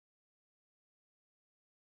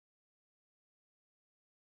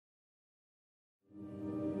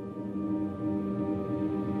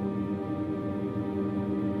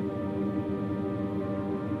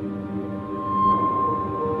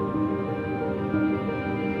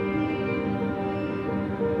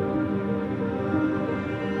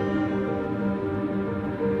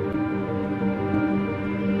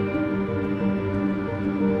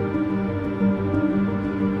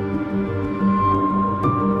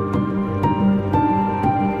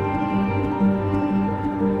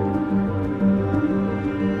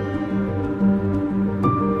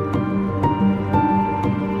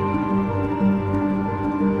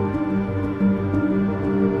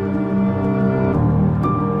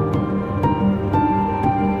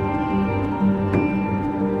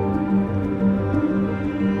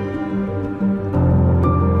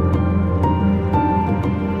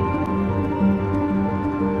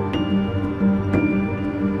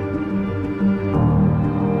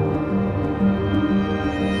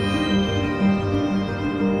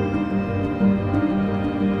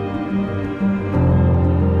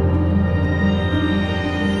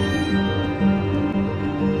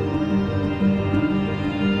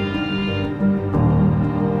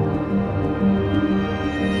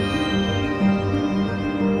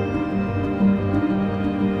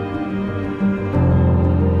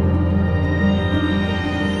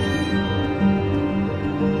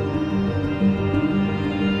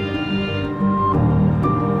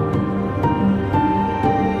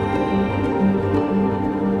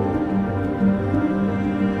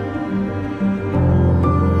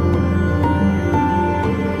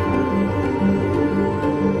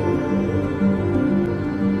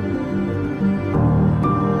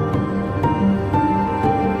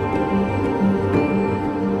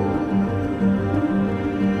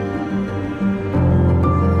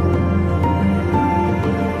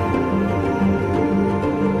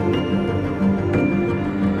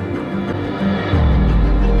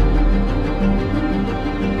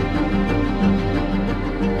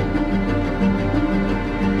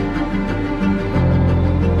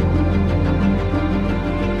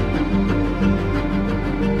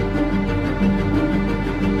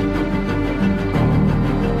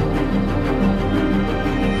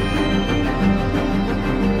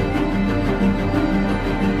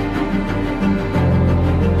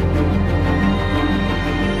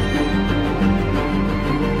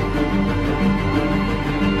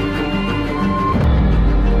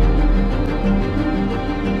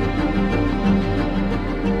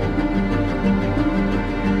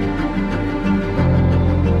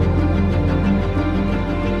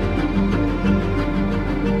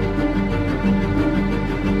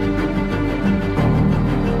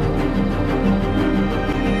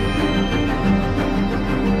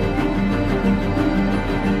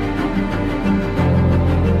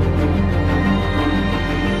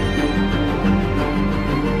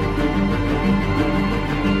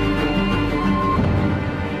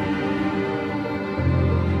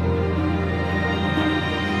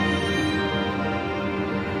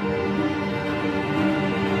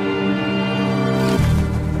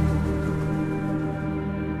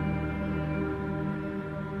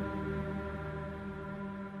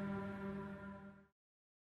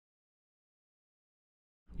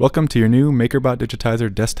Welcome to your new MakerBot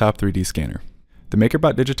Digitizer desktop 3D scanner. The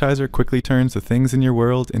MakerBot Digitizer quickly turns the things in your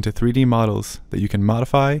world into 3D models that you can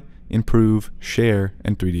modify, improve, share,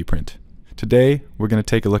 and 3D print. Today, we're going to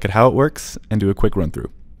take a look at how it works and do a quick run through.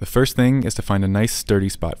 The first thing is to find a nice sturdy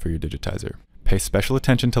spot for your digitizer. Pay special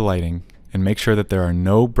attention to lighting and make sure that there are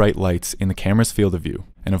no bright lights in the camera's field of view,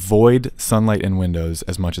 and avoid sunlight in windows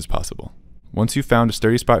as much as possible. Once you've found a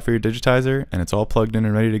sturdy spot for your digitizer and it's all plugged in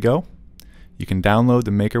and ready to go, you can download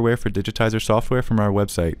the Makerware for Digitizer software from our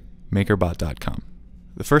website, makerbot.com.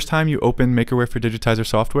 The first time you open Makerware for Digitizer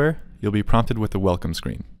software, you'll be prompted with the welcome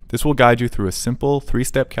screen. This will guide you through a simple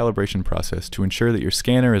 3-step calibration process to ensure that your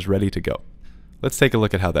scanner is ready to go. Let's take a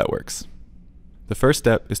look at how that works. The first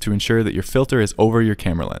step is to ensure that your filter is over your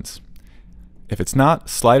camera lens. If it's not,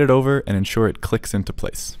 slide it over and ensure it clicks into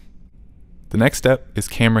place. The next step is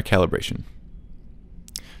camera calibration.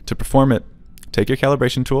 To perform it, take your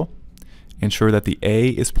calibration tool, ensure that the A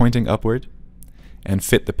is pointing upward, and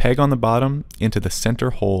fit the peg on the bottom into the center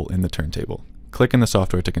hole in the turntable. Click in the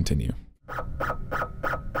software to continue.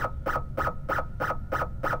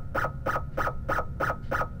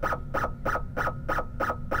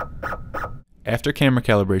 After camera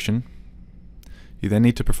calibration, you then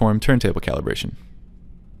need to perform turntable calibration.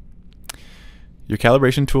 Your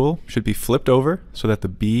calibration tool should be flipped over so that the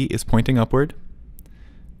B is pointing upward,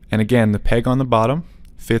 and again the peg on the bottom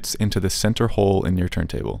fits into the center hole in your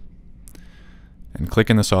turntable. And click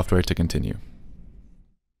in the software to continue.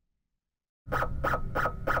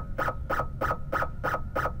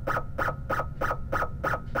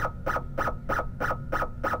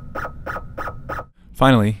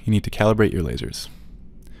 Finally, you need to calibrate your lasers.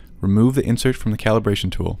 Remove the insert from the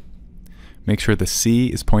calibration tool, make sure the C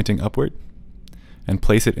is pointing upward, and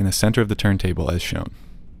place it in the center of the turntable as shown.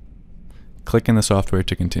 Click in the software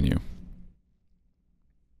to continue.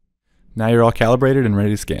 Now you're all calibrated and ready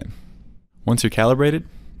to scan. Once you're calibrated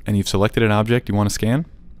and you've selected an object you want to scan,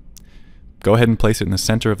 go ahead and place it in the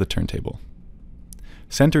center of the turntable.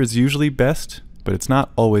 Center is usually best, but it's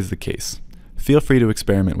not always the case. Feel free to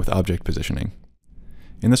experiment with object positioning.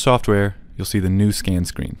 In the software, you'll see the new scan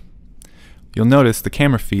screen. You'll notice the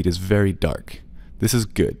camera feed is very dark. This is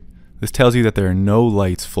good. This tells you that there are no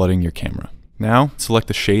lights flooding your camera. Now, select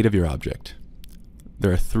the shade of your object.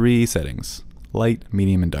 There are 3 settings: light,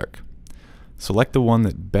 medium, and dark. Select the one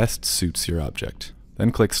that best suits your object.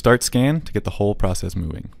 Then click Start Scan to get the whole process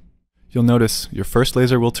moving. You'll notice your first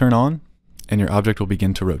laser will turn on and your object will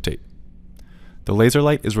begin to rotate. The laser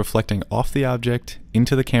light is reflecting off the object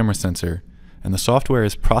into the camera sensor, and the software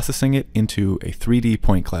is processing it into a 3D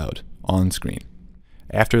point cloud on screen.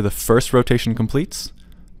 After the first rotation completes,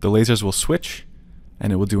 the lasers will switch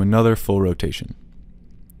and it will do another full rotation.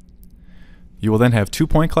 You will then have 2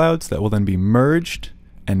 point clouds that will then be merged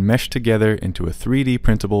and meshed together into a 3D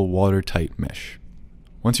printable watertight mesh.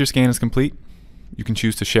 Once your scan is complete, you can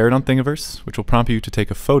choose to share it on Thingiverse, which will prompt you to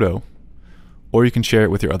take a photo, or you can share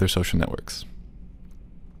it with your other social networks.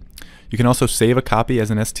 You can also save a copy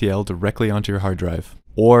as an STL directly onto your hard drive,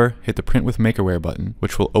 or hit the Print with Makerware button,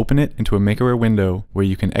 which will open it into a Makerware window where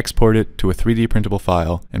you can export it to a 3D printable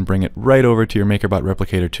file and bring it right over to your MakerBot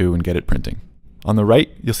Replicator 2 and get it printing. On the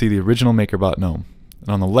right, you'll see the original MakerBot gnome, and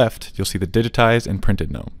on the left, you'll see the digitized and printed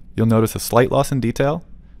gnome. You'll notice a slight loss in detail,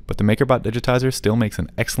 but the MakerBot Digitizer still makes an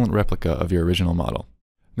excellent replica of your original model.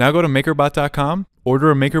 Now go to makerbot.com, order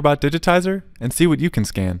a MakerBot Digitizer, and see what you can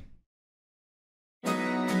scan.